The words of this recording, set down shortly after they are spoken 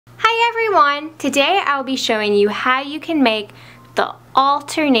Hey everyone! Today I'll be showing you how you can make the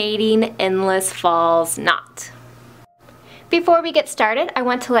alternating endless falls knot. Before we get started, I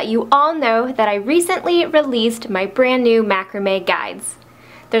want to let you all know that I recently released my brand new macrame guides.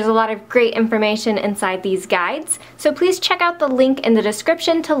 There's a lot of great information inside these guides, so please check out the link in the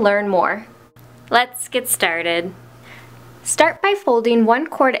description to learn more. Let's get started. Start by folding one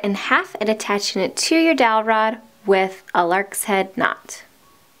cord in half and attaching it to your dowel rod with a lark's head knot.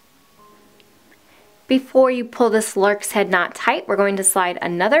 Before you pull this lark's head knot tight, we're going to slide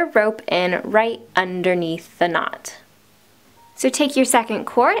another rope in right underneath the knot. So take your second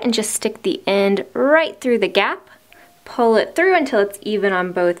cord and just stick the end right through the gap, pull it through until it's even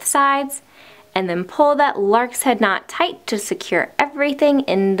on both sides, and then pull that lark's head knot tight to secure everything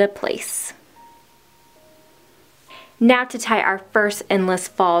into place. Now to tie our first endless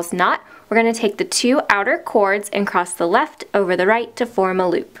falls knot, we're going to take the two outer cords and cross the left over the right to form a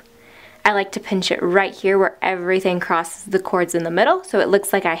loop. I like to pinch it right here where everything crosses the cords in the middle, so it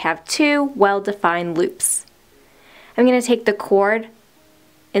looks like I have two well-defined loops. I'm going to take the cord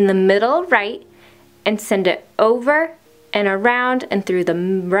in the middle right and send it over and around and through the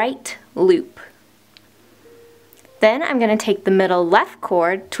right loop. Then I'm going to take the middle left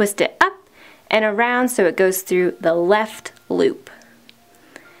cord, twist it up and around so it goes through the left loop.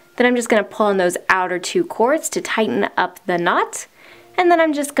 Then I'm just going to pull on those outer two cords to tighten up the knot. And then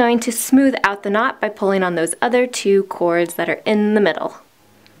I'm just going to smooth out the knot by pulling on those other two cords that are in the middle.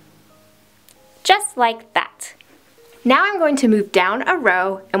 Just like that. Now I'm going to move down a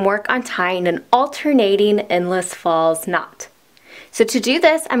row and work on tying an alternating endless falls knot. So to do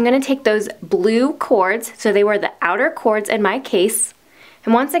this, I'm going to take those blue cords, so they were the outer cords in my case,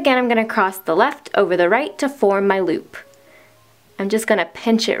 and once again I'm going to cross the left over the right to form my loop. I'm just going to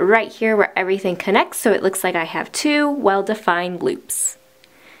pinch it right here where everything connects so it looks like I have two well-defined loops.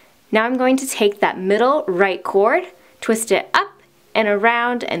 Now I'm going to take that middle right cord, twist it up and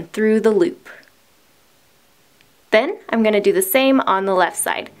around and through the loop. Then I'm going to do the same on the left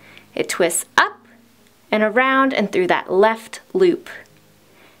side. It twists up and around and through that left loop.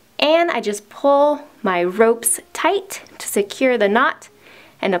 And I just pull my ropes tight to secure the knot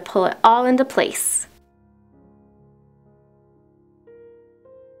and to pull it all into place.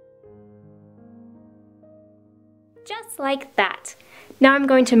 Just like that. Now I'm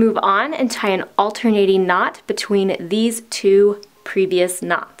going to move on and tie an alternating knot between these two previous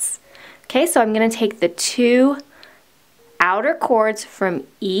knots. Okay, so I'm going to take the two outer cords from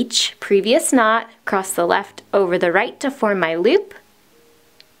each previous knot, cross the left over the right to form my loop,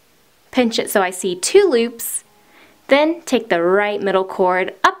 pinch it so I see two loops, then take the right middle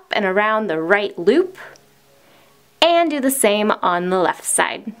cord up and around the right loop, and do the same on the left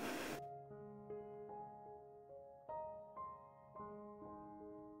side.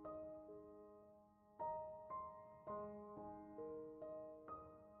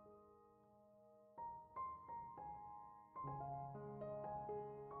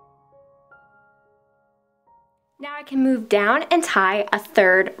 Now I can move down and tie a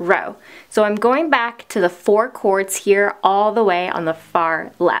third row. So I'm going back to the four cords here all the way on the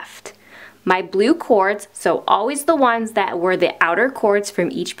far left. My blue cords, so always the ones that were the outer cords from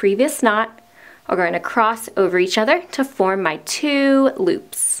each previous knot, are going to cross over each other to form my two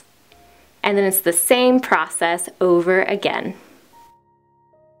loops. And then it's the same process over again.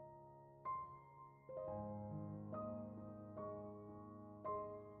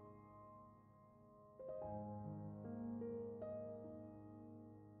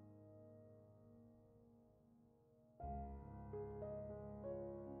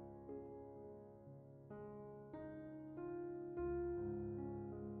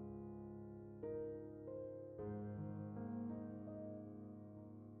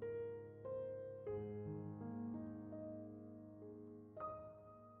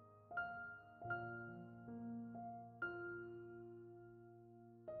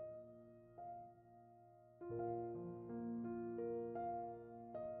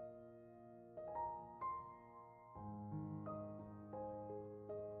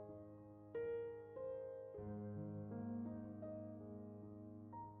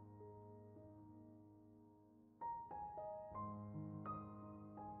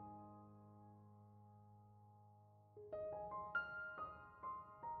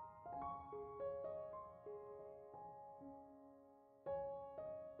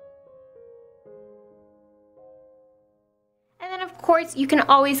 And then of course you can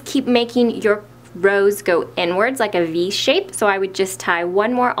always keep making your rows go inwards like a V shape, so I would just tie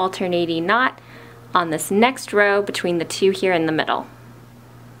one more alternating knot on this next row between the two here in the middle.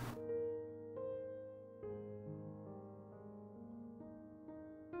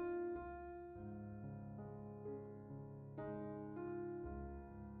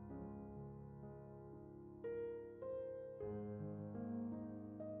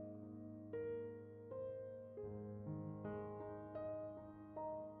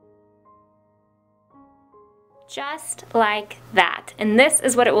 Just like that. And this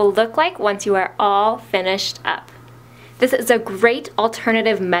is what it will look like once you are all finished up. This is a great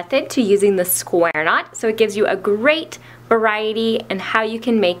alternative method to using the square knot, so it gives you a great variety in how you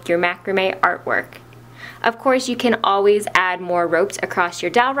can make your macrame artwork. Of course, you can always add more ropes across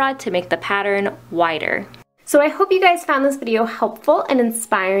your dowel rod to make the pattern wider. So I hope you guys found this video helpful and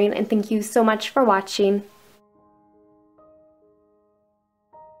inspiring, and thank you so much for watching.